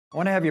I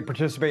want to have you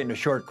participate in a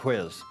short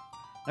quiz.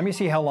 Let me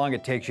see how long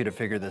it takes you to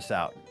figure this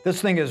out. This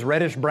thing is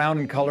reddish-brown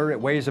in color. It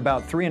weighs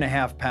about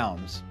 3.5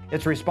 pounds.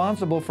 It's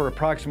responsible for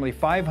approximately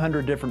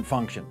 500 different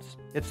functions.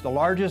 It's the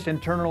largest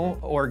internal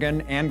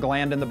organ and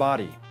gland in the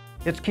body.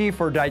 It's key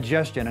for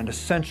digestion and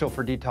essential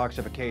for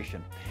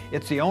detoxification.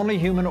 It's the only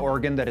human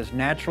organ that is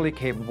naturally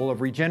capable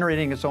of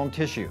regenerating its own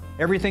tissue.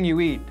 Everything you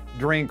eat,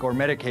 drink, or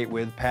medicate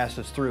with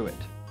passes through it.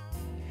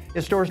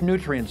 It stores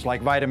nutrients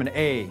like vitamin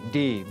A,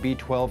 D,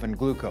 B12, and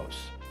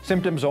glucose.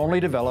 Symptoms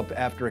only develop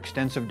after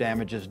extensive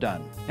damage is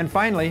done. And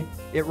finally,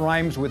 it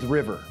rhymes with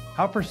river.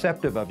 How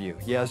perceptive of you.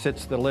 Yes,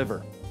 it's the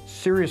liver.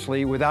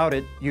 Seriously, without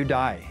it, you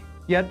die.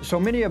 Yet, so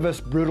many of us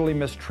brutally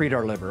mistreat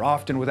our liver,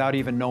 often without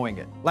even knowing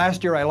it.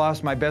 Last year, I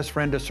lost my best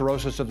friend to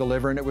cirrhosis of the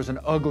liver, and it was an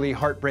ugly,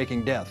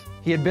 heartbreaking death.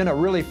 He had been a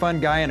really fun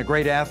guy and a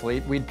great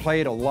athlete. We'd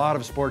played a lot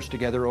of sports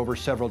together over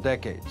several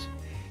decades.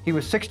 He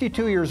was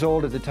 62 years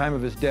old at the time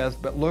of his death,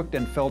 but looked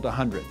and felt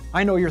 100.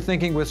 I know you're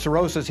thinking with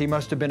cirrhosis he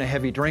must have been a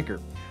heavy drinker.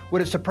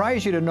 Would it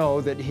surprise you to know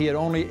that he had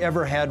only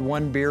ever had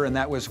one beer, and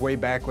that was way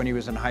back when he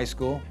was in high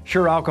school?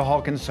 Sure, alcohol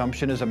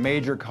consumption is a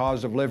major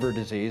cause of liver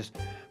disease,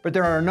 but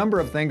there are a number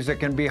of things that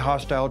can be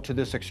hostile to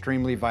this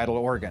extremely vital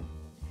organ.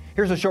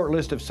 Here's a short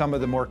list of some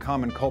of the more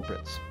common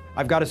culprits.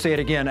 I've got to say it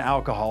again,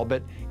 alcohol,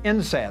 but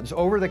NSAIDs,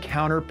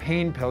 over-the-counter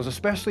pain pills,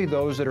 especially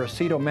those that are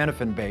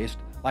acetaminophen-based,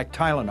 like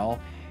Tylenol,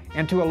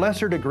 and to a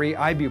lesser degree,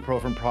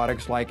 ibuprofen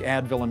products like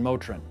Advil and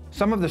Motrin.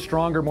 Some of the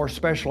stronger, more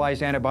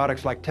specialized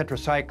antibiotics like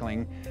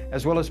tetracycline,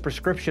 as well as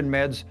prescription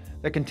meds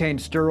that contain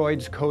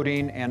steroids,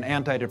 codeine, and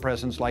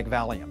anti-depressants like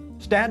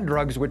valium. Statin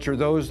drugs, which are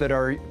those that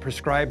are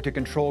prescribed to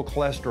control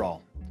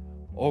cholesterol.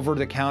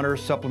 Over-the-counter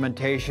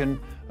supplementation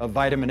of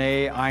vitamin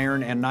A,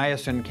 iron, and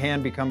niacin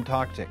can become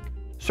toxic.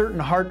 Certain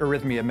heart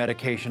arrhythmia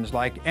medications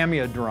like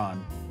amiodarone.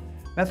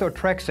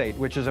 Methotrexate,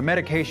 which is a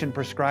medication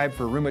prescribed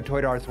for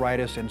rheumatoid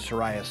arthritis and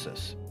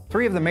psoriasis.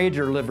 Three of the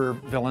major liver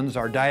villains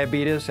are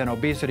diabetes and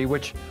obesity,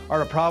 which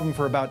are a problem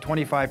for about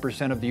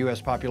 25% of the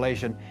U.S.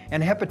 population,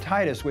 and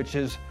hepatitis, which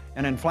is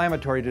an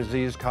inflammatory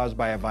disease caused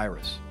by a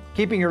virus.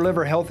 Keeping your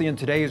liver healthy in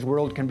today's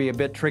world can be a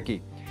bit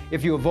tricky.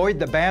 If you avoid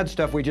the bad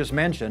stuff we just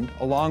mentioned,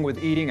 along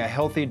with eating a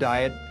healthy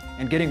diet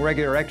and getting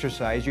regular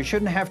exercise, you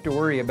shouldn't have to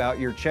worry about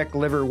your check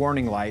liver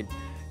warning light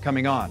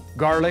coming on.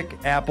 Garlic,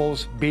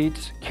 apples,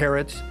 beets,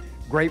 carrots,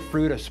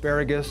 grapefruit,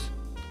 asparagus,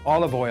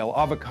 olive oil,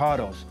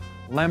 avocados,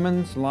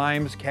 lemons,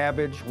 limes,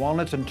 cabbage,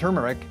 walnuts, and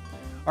turmeric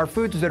are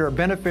foods that are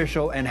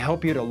beneficial and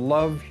help you to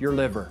love your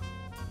liver.